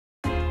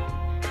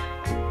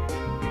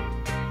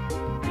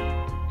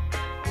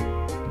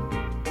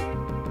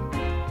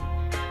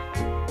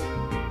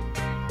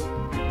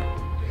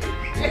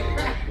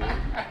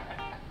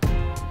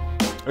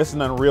It's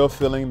an unreal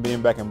feeling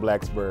being back in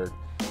Blacksburg.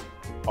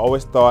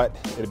 Always thought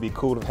it'd be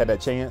cool to have had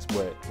that chance,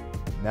 but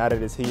now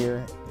that it's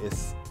here,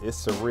 it's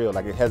surreal.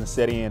 Like, it hasn't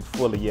set in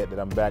fully yet that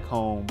I'm back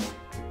home.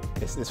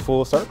 It's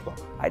full circle.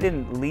 I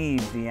didn't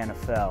leave the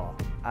NFL.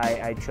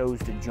 I chose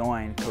to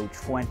join Coach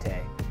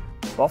Fuente.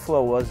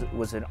 Buffalo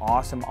was an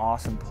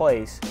awesome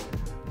place,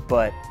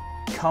 but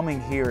coming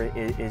here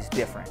is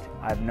different.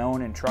 I've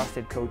known and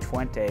trusted Coach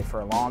Fuente for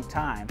a long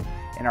time,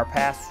 and our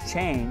paths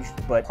changed,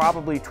 but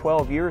probably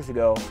 12 years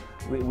ago,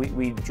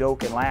 we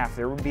joke and laugh.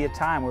 There would be a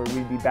time where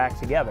we'd be back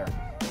together.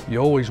 You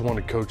always want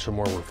to coach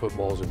somewhere where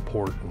football is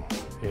important,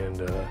 and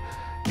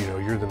you know,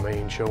 you're the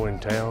main show in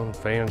town.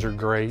 Fans are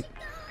great,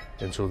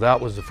 and so that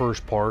was the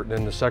first part. And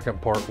then the second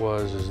part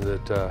is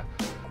that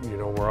you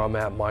know, where I'm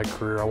at in my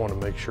career, I want to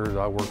make sure that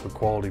I work with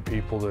quality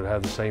people that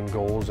have the same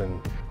goals,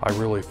 and I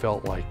really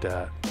felt like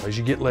that. As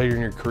you get later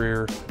in your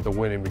career, the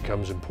winning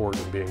becomes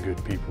important, and being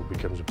good people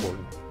becomes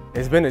important.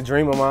 It's been a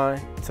dream of mine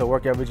to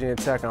work at Virginia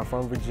Tech. I'm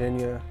from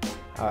Virginia.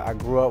 I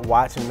grew up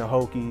watching the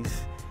Hokies,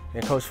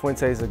 and Coach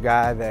Fuente is a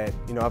guy that,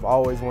 you know, I've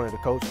always wanted to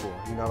coach for.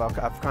 You know,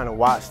 I've kind of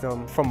watched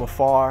him from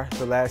afar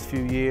the last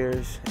few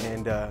years,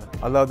 and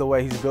I love the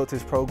way he's built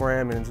his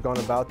program and has gone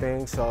about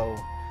things. So,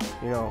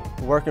 you know,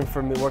 working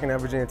at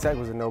Virginia Tech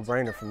was a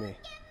no-brainer for me.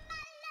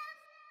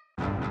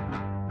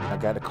 I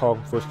got a call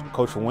from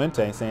Coach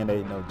Fuente saying that,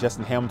 you know,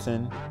 Justin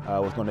Hamilton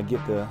was going to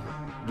get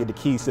the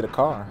keys to the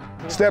car.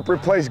 Step,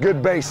 replace,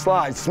 good base,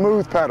 slide,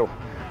 smooth pedal.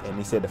 And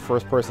he said the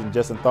first person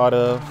Justin thought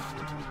of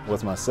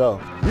was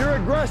myself. You're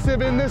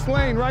aggressive in this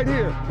lane right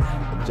here.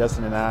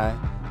 Justin and I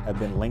have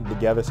been linked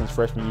together since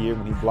freshman year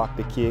when he blocked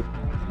the kick,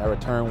 and I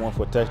returned one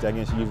for a touchdown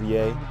against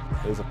UVA.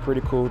 It was a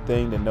pretty cool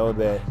thing to know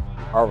that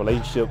our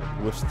relationship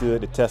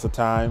withstood the test of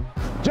time.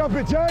 Jump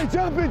it, Jay!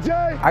 Jump it,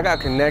 Jay! I got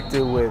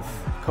connected with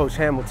Coach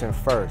Hamilton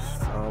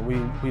first.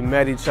 We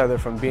met each other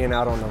from being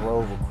out on the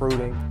road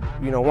recruiting.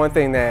 You know, one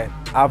thing that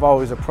I've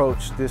always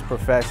approached this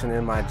profession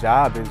in my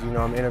job is, you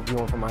know, I'm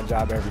interviewing for my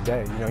job every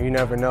day. You know, you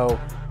never know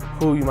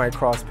who you might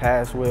cross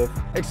paths with.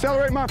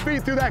 Accelerate my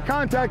feet through that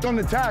contact on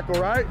the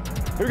tackle, right?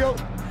 Here we go.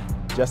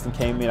 Justin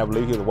came in, I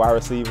believe he was a wide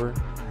receiver.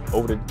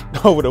 Over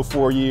the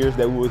 4 years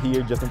that we were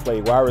here, Justin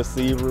played wide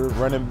receiver,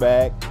 running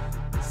back,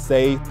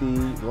 safety,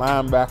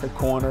 linebacker,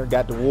 corner,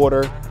 got the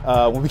water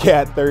when we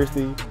got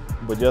thirsty,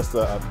 but just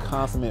a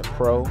consummate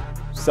pro,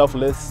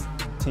 selfless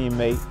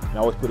teammate, and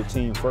always put a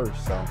team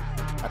first. So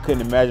I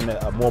couldn't imagine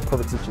a more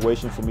perfect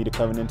situation for me to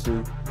come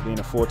into being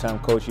a full-time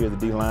coach here at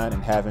the D-line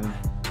and having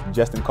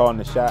Justin calling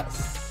the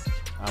shots.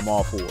 I'm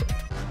all for it.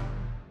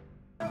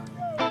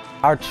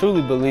 I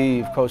truly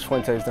believe Coach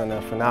Fuente's done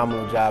a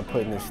phenomenal job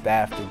putting his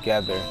staff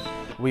together.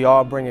 We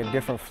all bring a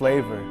different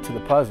flavor to the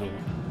puzzle.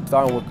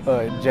 Starting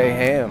with Jay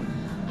Ham.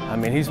 I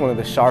mean, he's one of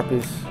the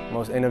sharpest,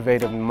 most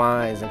innovative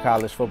minds in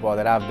college football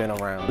that I've been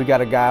around. We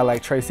got a guy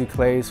like Tracy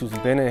Claeys who's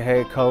been a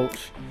head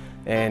coach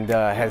and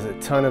has a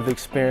ton of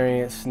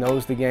experience,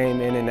 knows the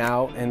game in and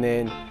out, and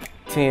then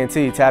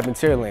Tapp and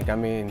Teerlinck. I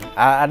mean,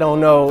 I don't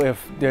know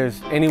if there's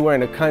anywhere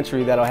in the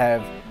country that'll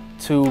have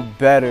two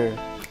better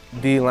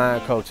D-line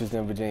coaches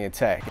than Virginia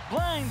Tech.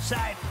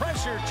 Blindside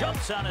pressure,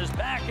 jumps on his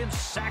back and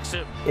sacks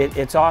him.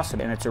 It's awesome,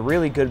 and it's a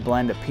really good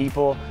blend of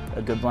people,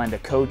 a good blend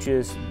of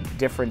coaches,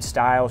 different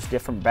styles,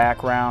 different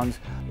backgrounds,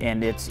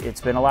 and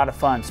it's been a lot of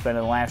fun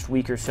spending the last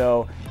week or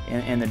so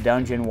in the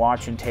dungeon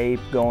watching tape,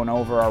 going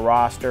over our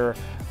roster,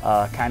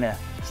 kind of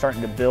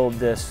starting to build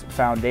this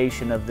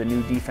foundation of the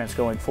new defense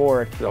going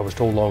forward. I was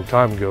told a long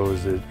time ago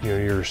is that, you know,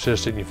 you're an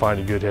assistant and you find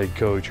a good head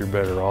coach, you're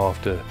better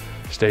off to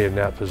stay in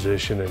that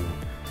position and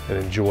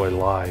enjoy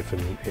life,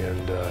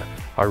 and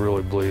I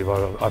really believe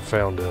I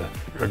found a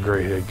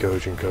great head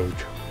coach and coach.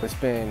 It's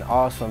been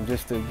awesome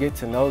just to get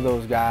to know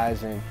those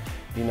guys and,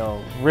 you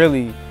know,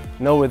 really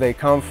know where they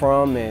come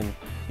from and,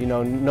 you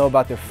know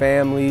about their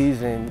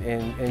families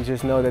and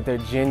just know that they're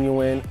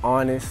genuine,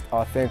 honest,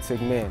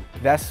 authentic men.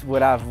 That's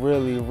what I've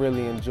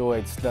really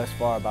enjoyed thus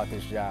far about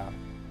this job.